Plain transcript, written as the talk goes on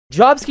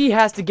Jobski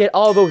has to get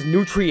all those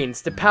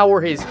nutrients to power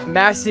his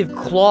massive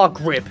claw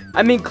grip.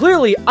 I mean,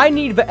 clearly, I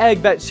need the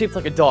egg that's shaped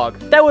like a dog.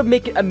 That would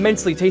make it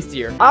immensely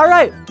tastier.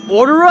 Alright,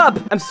 order up!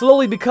 I'm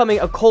slowly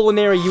becoming a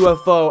culinary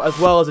UFO as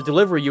well as a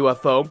delivery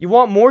UFO. You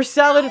want more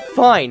salad?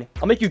 Fine.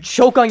 I'll make you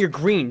choke on your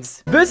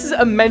greens. This is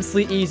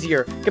immensely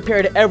easier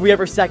compared to every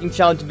other stacking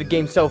challenge in the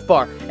game so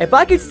far. If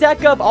I could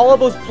stack up all of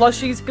those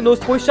plushies in those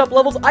toy shop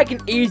levels, I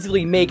can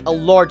easily make a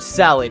large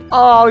salad.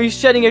 Oh, he's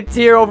shedding a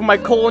tear over my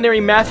culinary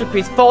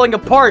masterpiece falling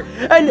apart,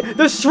 and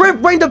the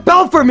shrimp rang the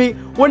bell for me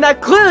when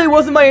that clearly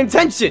wasn't my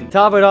intention.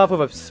 Top it off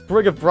with a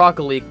sprig of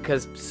broccoli,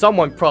 because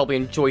someone probably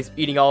enjoys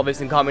eating all of this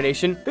in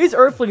combination. These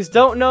Earthlings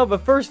don't know the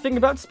first thing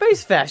about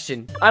space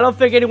fashion. I don't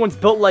think anyone's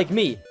built like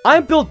me.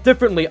 I'm built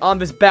differently on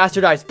this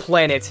bastardized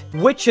planet.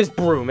 Witch's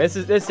broom.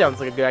 This sounds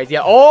like a good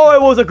idea. Oh,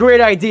 it was a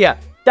great idea.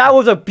 That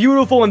was a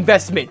beautiful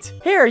investment.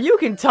 Here, you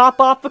can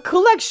top off the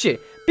collection.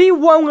 Be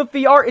one with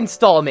the art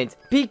installment.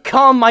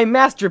 Become my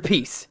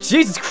masterpiece.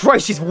 Jesus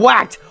Christ, she's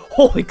whacked.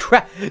 Holy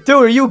crap. Dude,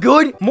 are you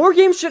good? More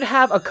games should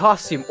have a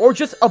costume or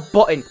just a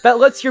button that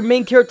lets your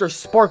main character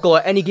sparkle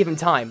at any given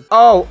time.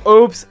 Oh,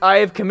 oops. I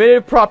have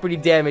committed property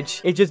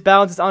damage. It just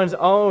balances on its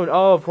own.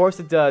 Oh, of course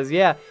it does.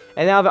 Yeah.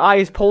 And now the eye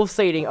is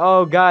pulsating.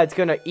 Oh, God, it's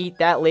gonna eat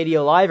that lady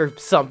alive or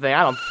something.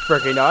 I don't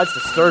freaking know. That's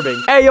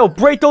disturbing. Hey, yo,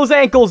 break those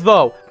ankles,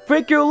 though.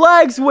 Break your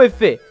legs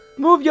with it.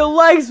 Move your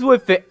legs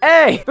with it.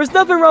 Hey, there's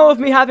nothing wrong with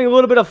me having a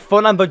little bit of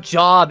fun on the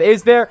job,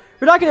 is there?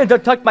 You're not gonna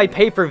deduct my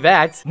pay for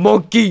that.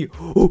 Monkey.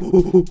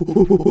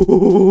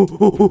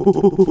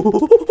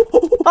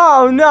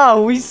 Oh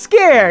no, he's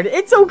scared.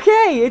 It's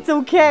okay. It's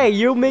okay.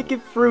 You'll make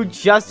it through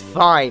just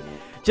fine.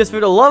 Just for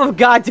the love of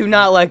God, do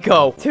not let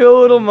go. Two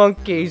little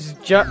monkeys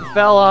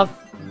fell off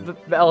the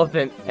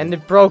elephant and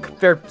it broke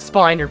their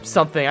spine or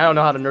something. I don't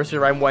know how the nursery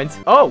rhyme went.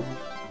 Oh,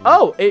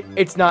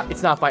 it's not fine.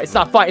 It's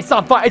not fine. It's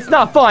not fine. It's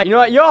not fine. You know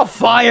what? You're all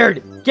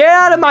fired. Get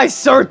out of my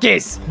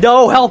circus.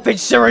 No health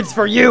insurance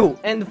for you.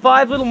 And the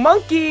 5 little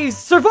monkeys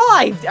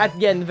survived at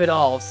the end of it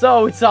all.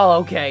 So it's all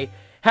okay.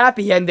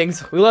 Happy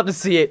endings. We love to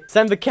see it.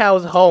 Send the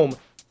cows home.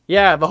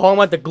 Yeah, the home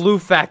at the glue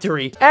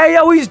factory. Hey,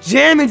 yo, he's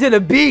jamming to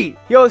the beat.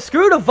 Yo,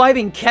 screw the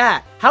vibing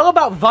cat. How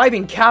about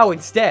vibing cow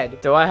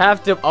instead? Do I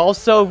have to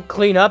also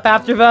clean up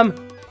after them?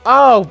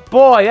 Oh,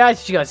 boy,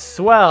 that's just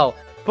swell.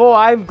 Boy,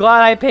 I'm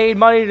glad I paid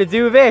money to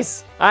do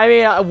this. I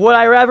mean, would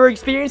I rather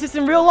experience this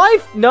in real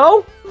life?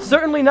 No,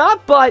 certainly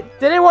not, but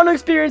didn't want to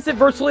experience it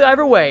virtually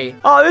either way.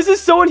 Oh, this is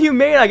so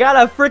inhumane. I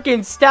gotta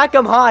freaking stack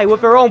them high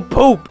with their own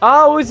poop.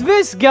 Oh, it's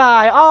this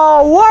guy.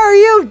 Oh, what are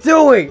you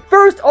doing?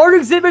 First art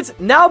exhibits,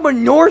 now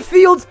manure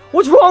fields?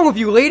 What's wrong with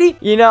you, lady?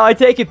 You know, I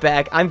take it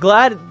back. I'm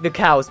glad the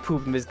cows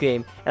poop in this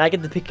game, and I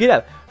get to pick it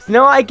up. So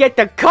now I get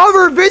to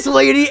cover this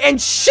lady in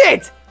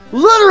shit.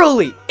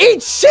 Literally!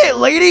 Eat shit,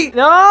 lady!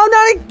 No,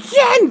 not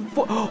again!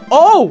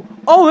 Oh,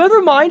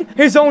 never mind.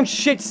 His own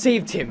shit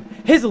saved him.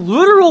 His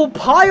literal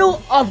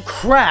pile of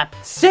crap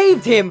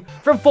saved him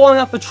from falling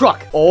off the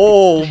truck.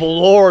 Oh,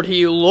 Lord,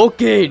 he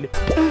looking.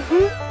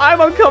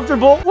 I'm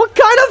uncomfortable. What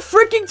kind of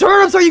freaking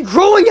turnips are you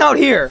growing out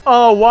here?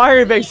 Oh, why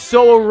are they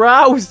so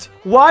aroused?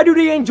 Why do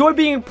they enjoy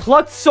being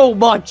plucked so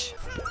much?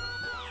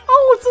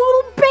 Oh, it's a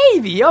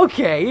little baby.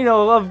 Okay, you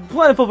know, a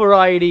plentiful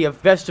variety of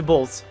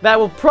vegetables that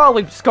will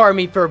probably scar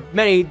me for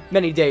many,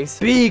 many days.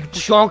 Big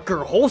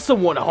chunker,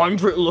 wholesome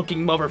 100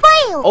 looking mother.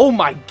 Oh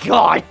my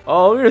God.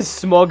 Oh, you're a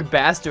smug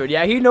bastard.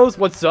 Yeah, he knows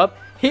what's up.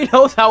 He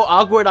knows how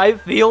awkward I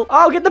feel.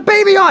 Oh, get the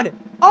baby on.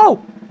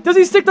 Oh, does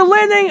he stick the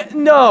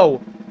landing?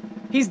 No.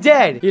 He's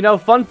dead. You know,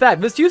 fun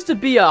fact, this used to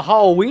be a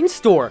Halloween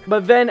store,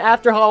 but then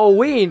after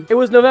Halloween, it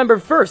was November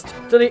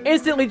 1st, so they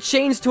instantly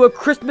changed to a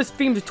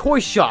Christmas-themed toy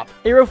shop.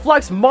 It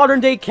reflects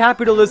modern-day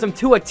capitalism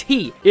to a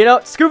T. You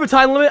know, screw the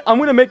time limit, I'm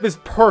gonna make this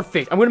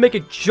perfect. I'm gonna make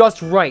it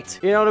just right.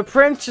 You know, the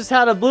prince just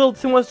had a little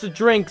too much to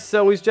drink,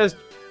 so he's just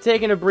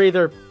taking a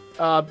breather,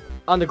 on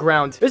the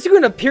ground. This is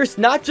gonna pierce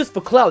not just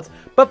the clouds,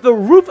 but the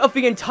roof of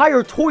the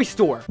entire toy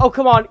store. Oh,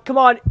 come on, come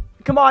on,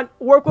 come on,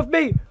 work with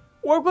me,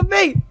 work with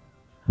me.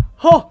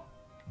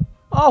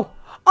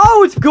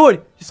 Oh, it's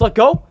good. Just let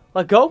go,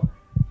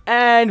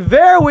 and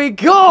there we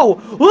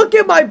go. Look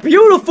at my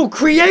beautiful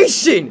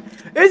creation.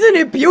 Isn't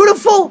it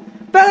beautiful?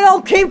 That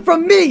all came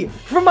from me,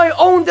 from my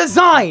own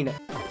design.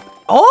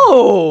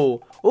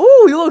 Oh,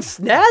 ooh, you look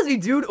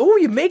snazzy, dude. Ooh,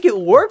 you make it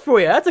work for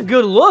you. That's a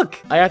good look.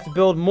 I have to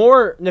build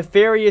more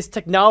nefarious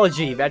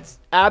technology. That's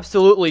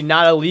absolutely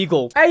not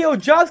illegal. Hey, yo,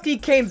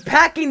 Jobski came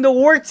packing the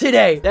work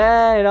today.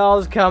 Then it all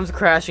just comes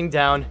crashing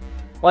down,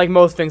 like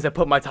most things I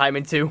put my time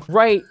into.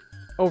 Right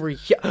over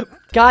here.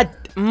 God,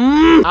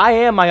 I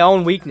am my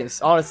own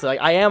weakness, honestly.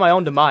 Like, I am my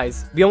own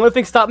demise. The only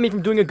thing stopping me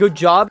from doing a good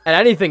job at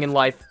anything in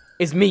life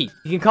is me.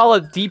 You can call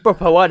it deep or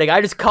poetic. I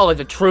just call it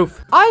the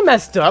truth. I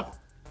messed up.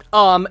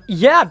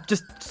 Yeah,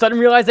 just sudden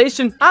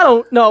realization. I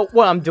don't know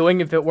what I'm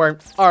doing if it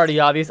weren't already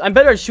obvious. I'm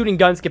better at shooting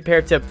guns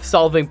compared to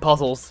solving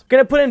puzzles.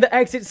 Gonna put in the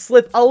exit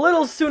slip a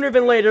little sooner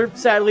than later.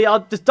 Sadly,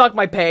 I'll just dock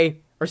my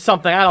pay or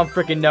something. I don't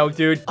freaking know,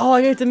 dude. Oh,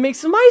 I get to make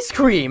some ice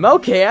cream.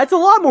 Okay, that's a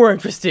lot more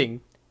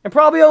interesting. And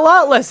probably a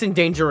lot less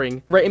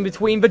endangering. Right in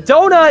between the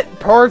donut.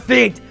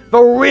 Perfect.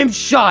 The rim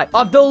shot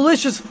of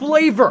delicious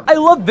flavor. I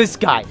love this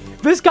guy.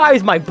 This guy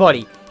is my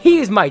buddy. He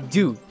is my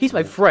dude. He's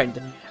my friend.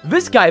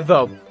 This guy,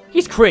 though,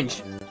 he's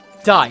cringe.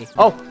 Die.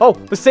 Oh,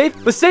 the save.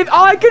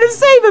 Oh, I couldn't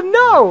save him,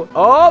 no.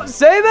 Oh,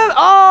 save him.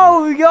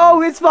 Oh,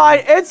 yo, it's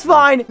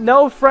fine.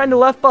 No friend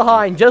left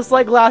behind, just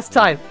like last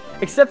time.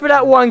 Except for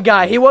that one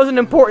guy. He wasn't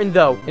important,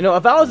 though. You know,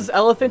 if I was this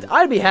elephant,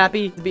 I'd be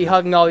happy to be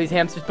hugging all these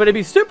hamsters, but it'd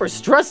be super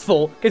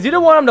stressful, because you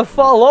don't want them to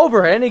fall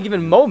over at any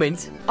given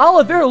moment. All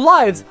of their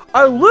lives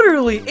are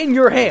literally in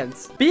your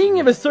hands. Being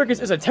in a circus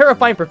is a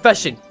terrifying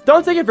profession.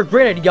 Don't take it for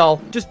granted,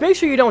 y'all. Just make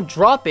sure you don't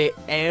drop it,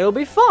 and it'll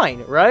be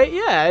fine, right?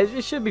 Yeah,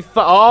 it should be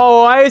fine.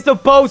 Oh, why is the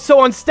boat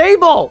so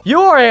unstable?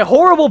 You are a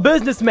horrible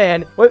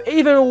businessman with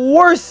even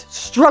worse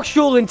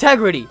structural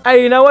integrity.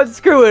 Hey, you know what?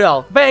 Screw it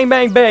all. Bang,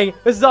 bang, bang.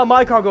 This is all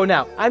my cargo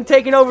now. I'm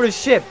taking over the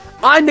ship.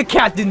 I'm the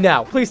captain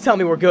now. Please tell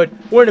me we're good.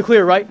 We're in the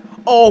clear, right?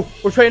 Oh,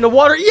 we're trading the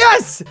water.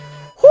 Yes!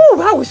 Whew,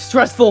 that was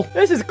stressful.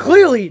 This is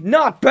clearly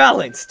not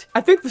balanced.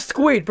 I think the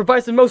squid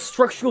provides the most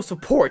structural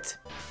support.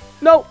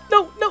 No,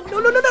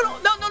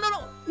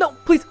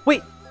 please,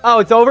 wait. Oh,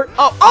 it's over?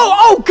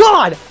 Oh,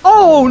 God!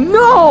 Oh,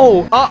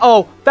 no!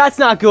 Uh-oh, that's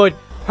not good.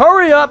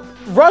 Hurry up,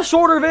 rush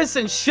order this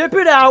and ship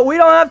it out. We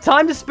don't have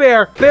time to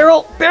spare.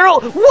 Barrel,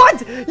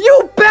 what?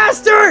 You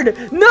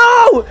bastard!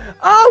 No!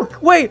 Oh,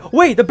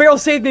 wait, the barrel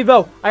saved me,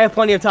 though. I have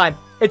plenty of time.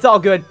 It's all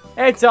good.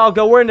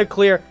 We're in the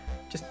clear.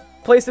 Just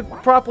place it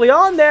properly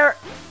on there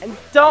and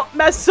don't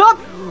mess up.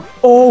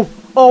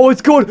 Oh,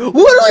 it's good.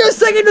 Literally a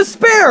second to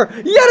spare.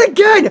 Yet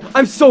again.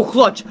 I'm so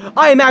clutch.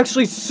 I am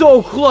actually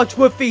so clutch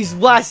with these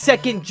last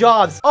second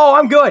jobs. Oh,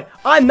 I'm good.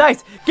 I'm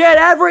nice. Get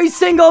every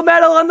single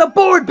medal on the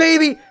board,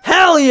 baby.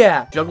 Hell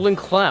yeah. Juggling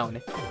clown.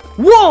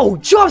 Whoa,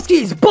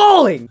 Chomsky's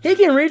balling. He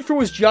can read through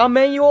his job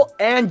manual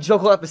and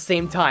juggle at the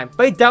same time.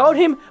 I doubt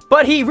him,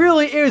 but he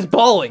really is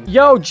balling.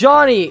 Yo,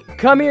 Johnny,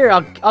 come here.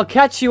 I'll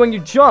catch you when you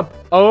jump.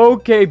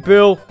 Okay,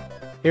 Bill.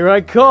 Here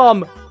I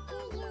come.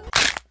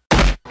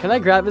 Can I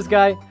grab this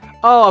guy?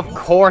 Oh, of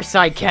course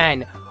I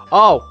can.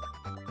 Oh,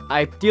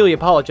 I dearly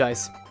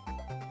apologize.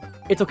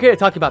 It's okay to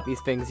talk about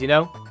these things, you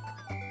know?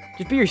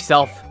 Just be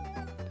yourself.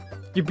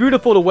 You're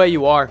beautiful the way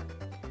you are.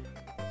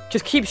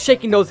 Just keep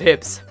shaking those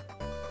hips,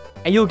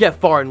 and you'll get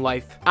far in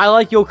life. I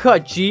like your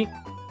cut, G.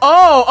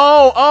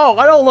 Oh,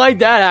 I don't like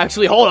that,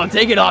 actually. Hold on,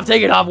 take it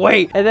off,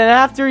 wait. And then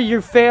after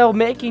you fail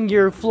making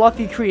your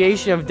fluffy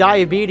creation of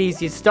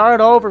diabetes, you start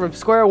over from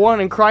square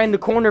one and cry in the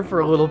corner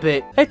for a little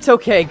bit. It's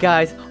okay,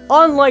 guys.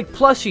 Unlike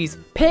plushies,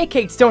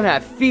 pancakes don't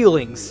have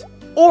feelings.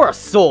 Or a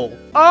soul.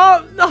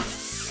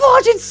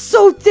 Fudge, it's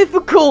so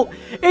difficult.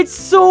 It's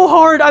so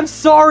hard. I'm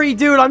sorry,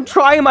 dude. I'm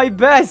trying my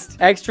best.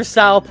 Extra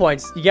style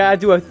points. You gotta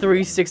do a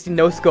 360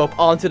 no-scope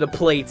onto the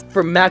plate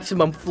for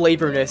maximum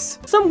flavorness.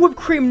 Some whipped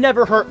cream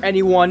never hurt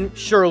anyone,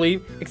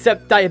 surely,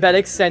 except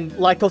diabetics and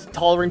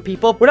lactose-intolerant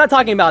people. We're not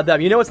talking about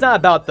them. You know, it's not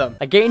about them.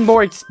 I gained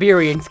more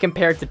experience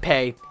compared to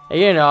pay.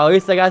 You know, at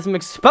least I got some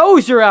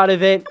exposure out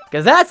of it,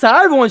 because that's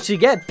how everyone should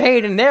get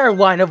paid in their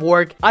line of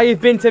work. I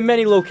have been to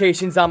many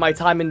locations on my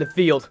time in the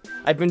field.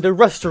 I've been to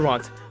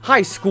restaurants,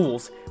 high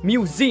schools,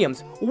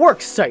 museums,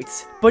 work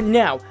sites, but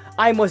now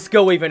I must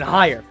go even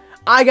higher.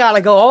 I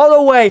gotta go all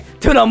the way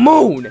to the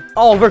moon.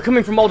 Oh, they're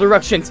coming from all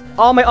directions.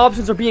 All my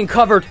options are being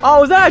covered.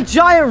 Oh, is that a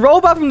giant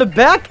robot from the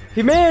back?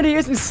 Humanity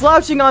isn't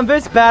slouching on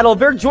this battle.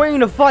 They're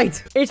joining the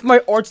fight. It's my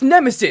arch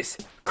nemesis.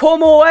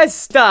 ¿Cómo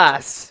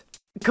estás?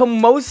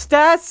 ¿Cómo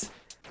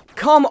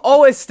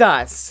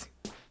estás?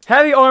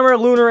 Heavy armor,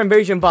 lunar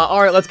invasion bot.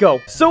 Alright, let's go.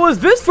 So is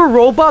this the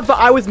robot that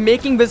I was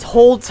making this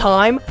whole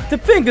time? To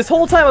think, this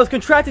whole time I was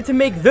contracted to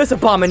make this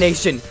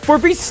abomination. For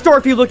these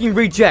starfy looking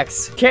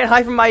rejects. Can't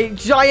hide from my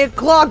giant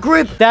claw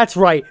grip. That's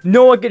right.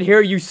 No one can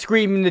hear you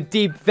scream in the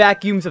deep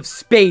vacuums of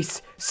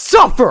space.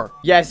 Suffer!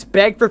 Yes,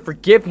 beg for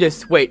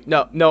forgiveness. Wait,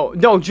 no,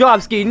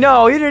 Jobski,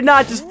 no, you did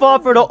not just fall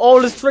for the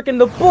oldest trick in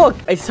the book.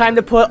 It's time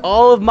to put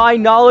all of my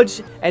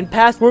knowledge and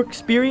past work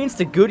experience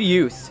to good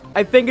use.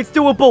 I think it's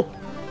doable.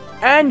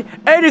 And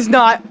it is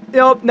not.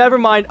 Nope, never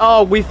mind.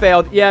 Oh, we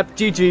failed. Yep,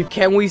 GG.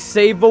 Can we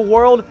save the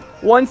world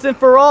once and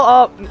for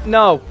all?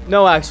 No,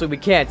 actually, we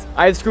can't.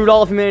 I've screwed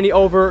all of humanity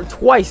over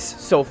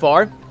twice so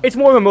far. It's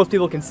more than most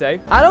people can say.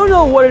 I don't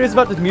know what it is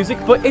about this music,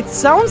 but it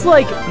sounds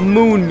like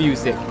moon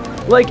music.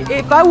 Like,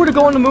 if I were to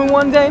go on the moon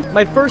one day,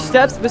 my first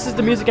steps, this is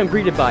the music I'm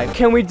greeted by.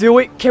 Can we do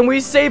it? Can we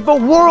save the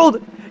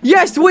world?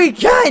 Yes, we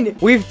can!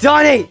 We've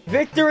done it!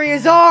 Victory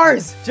is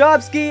ours!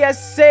 Jobski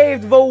has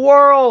saved the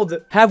world!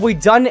 Have we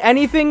done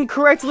anything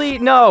correctly?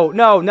 No,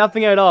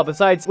 nothing at all.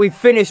 Besides, we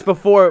finished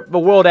before the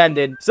world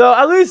ended. So,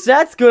 at least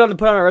that's good to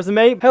put on my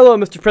resume. Hello,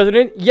 Mr.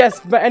 President.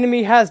 Yes, my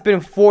enemy has been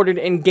thwarted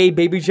in gay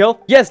baby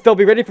gel. Yes, they'll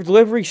be ready for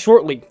delivery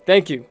shortly.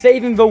 Thank you.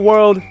 Saving the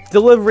world,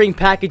 delivering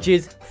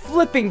packages,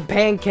 flipping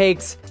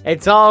pancakes.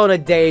 It's all in a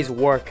day's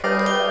work.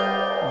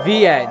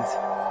 The end.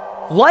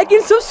 Like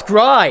and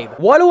subscribe!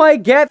 What do I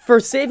get for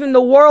saving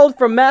the world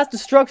from mass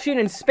destruction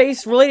and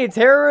space-related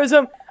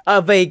terrorism?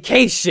 A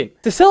vacation!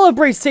 To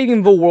celebrate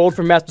saving the world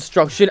from mass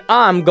destruction,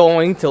 I'm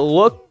going to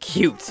look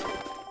cute.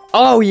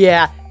 Oh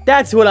yeah,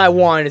 That's what I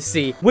wanted to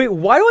see. Wait,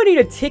 why do I need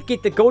a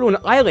ticket to go to an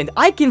island?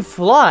 I can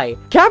fly.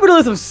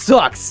 Capitalism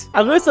sucks.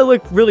 At least I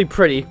look really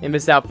pretty in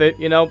this outfit,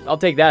 you know? I'll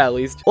take that at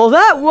least. Well,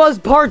 that was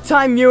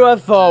Part-Time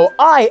UFO.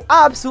 I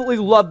absolutely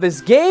love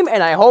this game,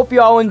 and I hope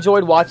you all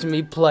enjoyed watching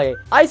me play it.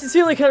 I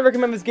sincerely can't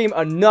recommend this game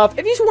enough.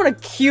 If you just want a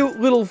cute,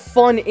 little,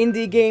 fun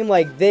indie game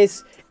like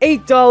this,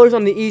 $8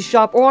 on the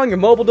eShop or on your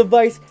mobile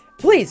device,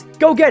 please,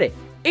 go get it.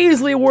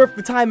 Easily worth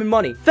the time and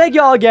money. Thank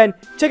y'all again.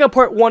 Check out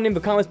part 1 in the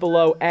comments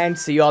below, and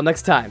see y'all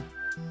next time.